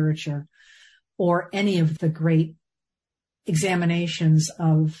American literature or any of the great examinations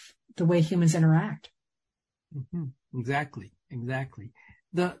of the way humans interact. Mm-hmm. Exactly.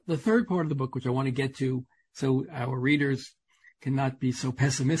 The third part of the book, which I want to get to, so our readers cannot be so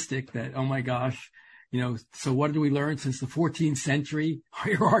pessimistic that, oh my gosh, so what did we learn since the 14th century?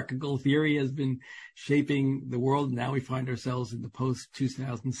 Hierarchical theory has been shaping the world. Now we find ourselves in the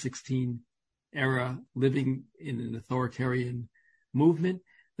post-2016 era, living in an authoritarian movement.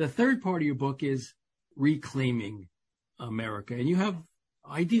 The third part of your book is reclaiming America. And you have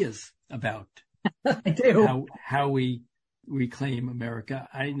ideas about I do. How we reclaim America.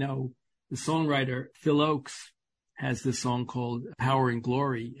 I know the songwriter Phil Oakes has this song called Power and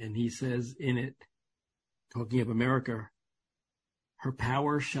Glory, and he says in it, talking of America, her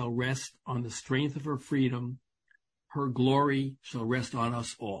power shall rest on the strength of her freedom. Her glory shall rest on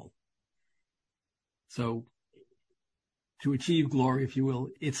us all. So to achieve glory, if you will,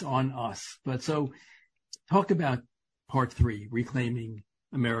 it's on us. But so talk about part 3, reclaiming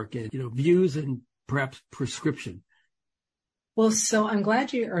America, views and perhaps prescription. Well, so I'm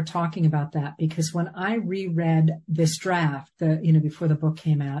glad you are talking about that, because when I reread this draft, before the book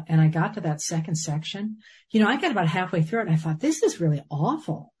came out, and I got to that second section, I got about halfway through it and I thought, this is really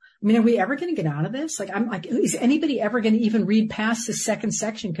awful. I mean, are we ever going to get out of this? I'm like, is anybody ever going to even read past the second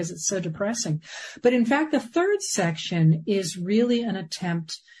section because it's so depressing? But in fact, the third section is really an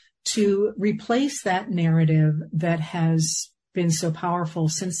attempt to replace that narrative that has been so powerful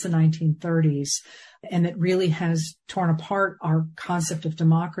since the 1930s and that really has torn apart our concept of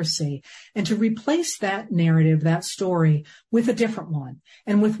democracy, and to replace that narrative, that story, with a different one,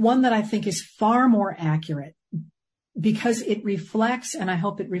 and with one that I think is far more accurate, because it reflects, and I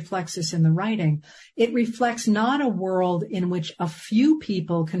hope it reflects this in the writing, it reflects not a world in which a few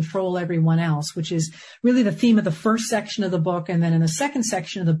people control everyone else, which is really the theme of the first section of the book. And then in the second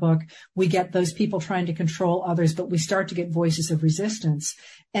section of the book, we get those people trying to control others, but we start to get voices of resistance.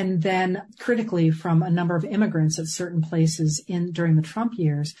 And then critically from a number of immigrants at certain places during the Trump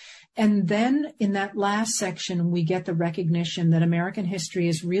years. And then in that last section, we get the recognition that American history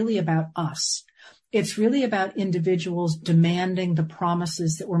is really about us. It's really about individuals demanding the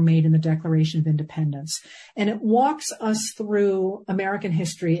promises that were made in the Declaration of Independence. And it walks us through American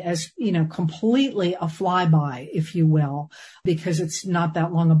history as, completely a flyby, if you will, because it's not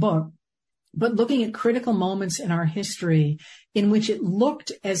that long a book. But looking at critical moments in our history in which it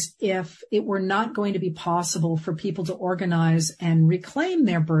looked as if it were not going to be possible for people to organize and reclaim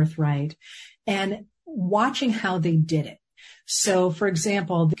their birthright, and watching how they did it. So, for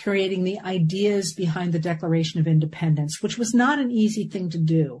example, creating the ideas behind the Declaration of Independence, which was not an easy thing to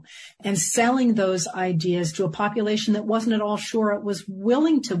do, and selling those ideas to a population that wasn't at all sure it was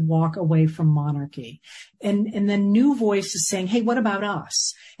willing to walk away from monarchy. And then new voices saying, hey, what about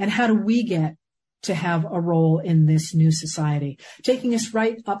us? And how do we get to have a role in this new society? Taking us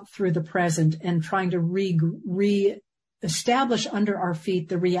right up through the present and trying to establish under our feet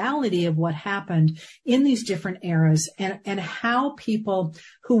the reality of what happened in these different eras, and how people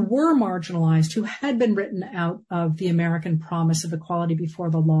who were marginalized, who had been written out of the American promise of equality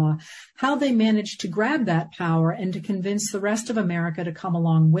before the law, how they managed to grab that power and to convince the rest of America to come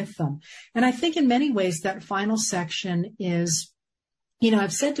along with them. And I think in many ways that final section is,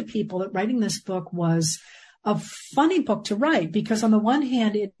 I've said to people that writing this book was a funny book to write, because on the one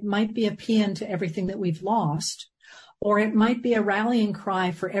hand, it might be a paean to everything that we've lost, or it might be a rallying cry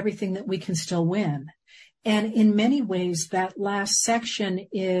for everything that we can still win. And in many ways, that last section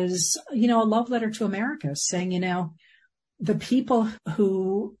is, a love letter to America, saying, the people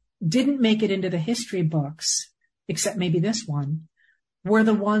who didn't make it into the history books, except maybe this one, were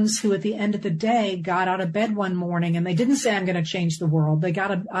the ones who at the end of the day got out of bed one morning and they didn't say, I'm going to change the world. They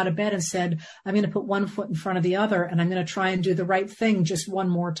got out of bed and said, I'm going to put one foot in front of the other, and I'm going to try and do the right thing just one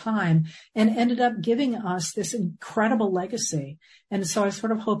more time, and ended up giving us this incredible legacy. And so I was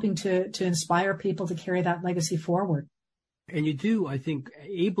sort of hoping to inspire people to carry that legacy forward. And you do, I think,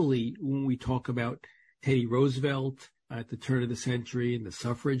 ably when we talk about Teddy Roosevelt at the turn of the century and the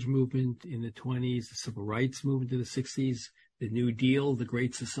suffrage movement in the 20s, the civil rights movement in the 60s, the New Deal, the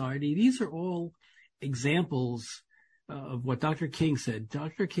Great Society. These are all examples of what Dr. King said.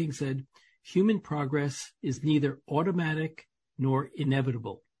 Dr. King said, human progress is neither automatic nor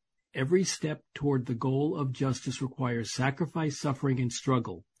inevitable. Every step toward the goal of justice requires sacrifice, suffering, and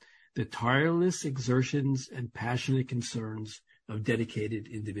struggle, the tireless exertions and passionate concerns of dedicated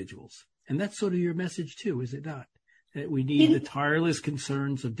individuals. And that's sort of your message too, is it not? That we need the tireless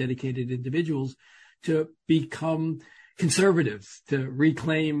concerns of dedicated individuals to become conservatives, to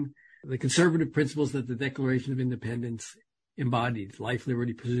reclaim the conservative principles that the Declaration of Independence embodied: life,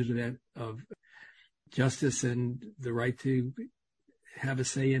 liberty, pursuit of justice, and the right to have a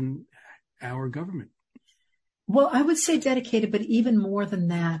say in our government. Well, I would say dedicated, but even more than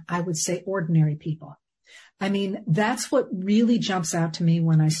that, I would say ordinary people. I mean, that's what really jumps out to me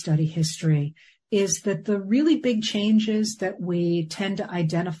when I study history, is that the really big changes that we tend to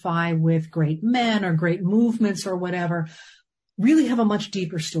identify with great men or great movements or whatever really have a much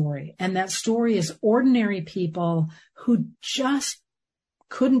deeper story. And that story is ordinary people who just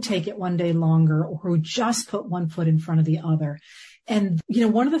couldn't take it one day longer, or who just put one foot in front of the other. And,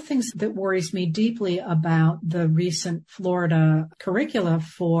 one of the things that worries me deeply about the recent Florida curricula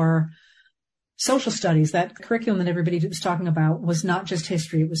for social studies, that curriculum that everybody was talking about was not just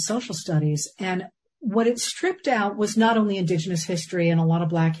history, it was social studies. And what it stripped out was not only Indigenous history and a lot of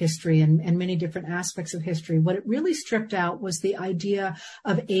Black history and many different aspects of history. What it really stripped out was the idea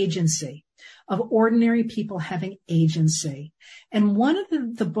of agency, of ordinary people having agency. And one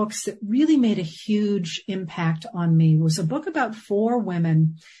of the books that really made a huge impact on me was a book about 4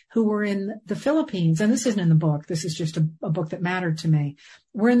 women who were in the Philippines. And this isn't in the book. This is just a book that mattered to me.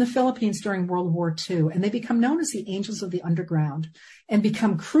 Were in the Philippines during World War II, and they become known as the Angels of the Underground and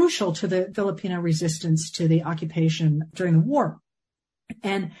become crucial to the Filipino resistance to the occupation during the war.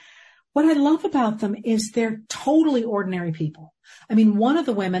 And what I love about them is they're totally ordinary people. I mean, one of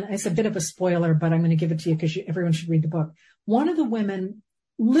the women, it's a bit of a spoiler, but I'm going to give it to you because everyone should read the book. One of the women,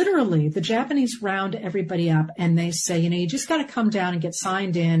 literally, the Japanese round everybody up and they say, you just got to come down and get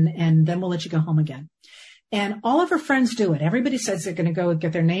signed in, and then we'll let you go home again. And all of her friends do it. Everybody says they're going to go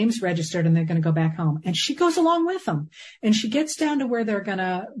get their names registered and they're going to go back home. And she goes along with them. And she gets down to where they're going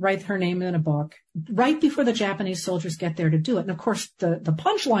to write her name in a book right before the Japanese soldiers get there to do it. And of course, the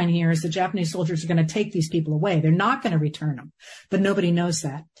punchline here is the Japanese soldiers are going to take these people away. They're not going to return them. But nobody knows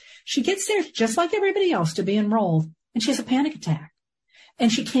that. She gets there just like everybody else to be enrolled, and she has a panic attack.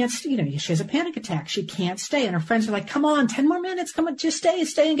 And she can't, she has a panic attack. She can't stay. And her friends are like, come on, 10 more minutes. Come on, just stay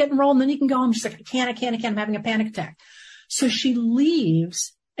and get enrolled. And then you can go home. She's like, I can't. I'm having a panic attack. So she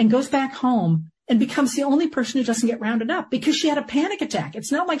leaves and goes back home and becomes the only person who doesn't get rounded up because she had a panic attack.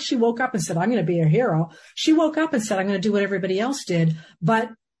 It's not like she woke up and said, I'm going to be a hero. She woke up and said, I'm going to do what everybody else did. But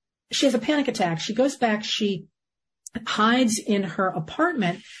she has a panic attack. She goes back. She hides in her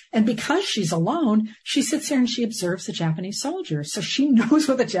apartment. And because she's alone, she sits there and she observes the Japanese soldiers. So she knows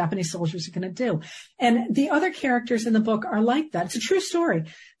what the Japanese soldiers are going to do. And the other characters in the book are like that. It's a true story.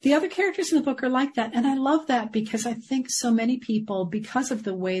 The other characters in the book are like that. And I love that because I think so many people, because of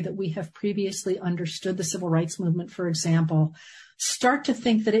the way that we have previously understood the civil rights movement, for example, start to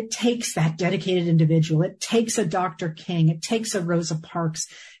think that it takes that dedicated individual. It takes a Dr. King. It takes a Rosa Parks.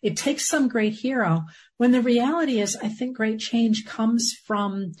 It takes some great hero. When the reality is, I think great change comes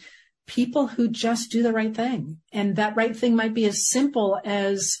from people who just do the right thing. And that right thing might be as simple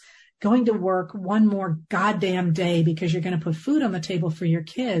as going to work one more goddamn day because you're going to put food on the table for your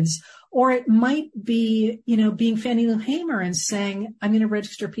kids. Or it might be, being Fannie Lou Hamer and saying, I'm going to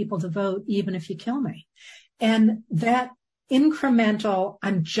register people to vote even if you kill me. And that incremental,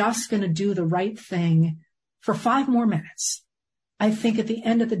 I'm just going to do the right thing for 5 more minutes, I think at the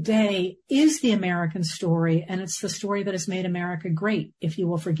end of the day is the American story. And it's the story that has made America great, if you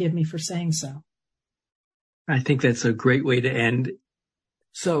will forgive me for saying so. I think that's a great way to end.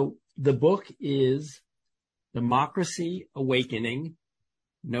 So the book is Democracy Awakening,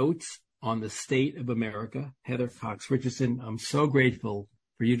 Notes on the State of America. Heather Cox Richardson, I'm so grateful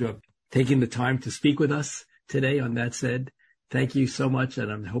for you to have taken the time to speak with us today on That Said. Thank you so much. And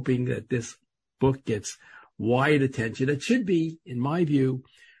I'm hoping that this book gets wide attention. It should be, in my view,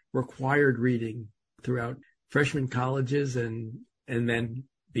 required reading throughout freshman colleges and then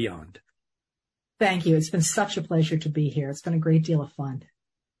beyond. Thank you. It's been such a pleasure to be here. It's been a great deal of fun.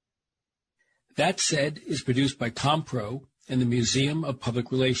 That Said is produced by Tom Pro and the Museum of Public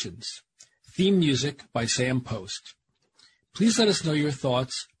Relations. Theme music by Sam Post. Please let us know your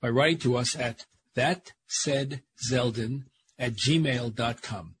thoughts by writing to us at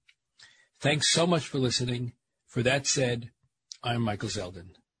thatsaidzeldin@gmail.com. Thanks so much for listening. For That Said, I'm Michael Zeldin.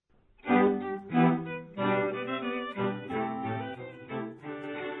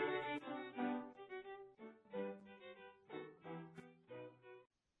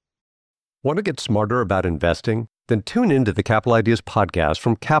 Want to get smarter about investing? Then tune into the Capital Ideas podcast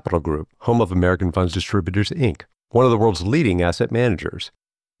from Capital Group, home of American Funds Distributors, Inc., one of the world's leading asset managers.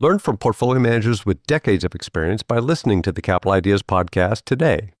 Learn from portfolio managers with decades of experience by listening to the Capital Ideas podcast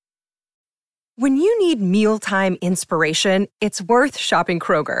today. When you need mealtime inspiration, it's worth shopping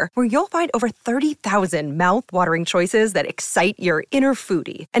Kroger, where you'll find over 30,000 mouth-watering choices that excite your inner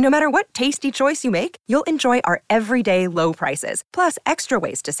foodie. And no matter what tasty choice you make, you'll enjoy our everyday low prices, plus extra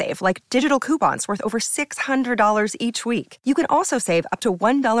ways to save, like digital coupons worth over $600 each week. You can also save up to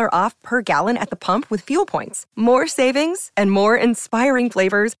 $1 off per gallon at the pump with fuel points. More savings and more inspiring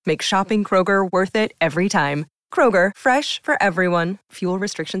flavors make shopping Kroger worth it every time. Kroger, fresh for everyone. Fuel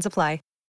restrictions apply.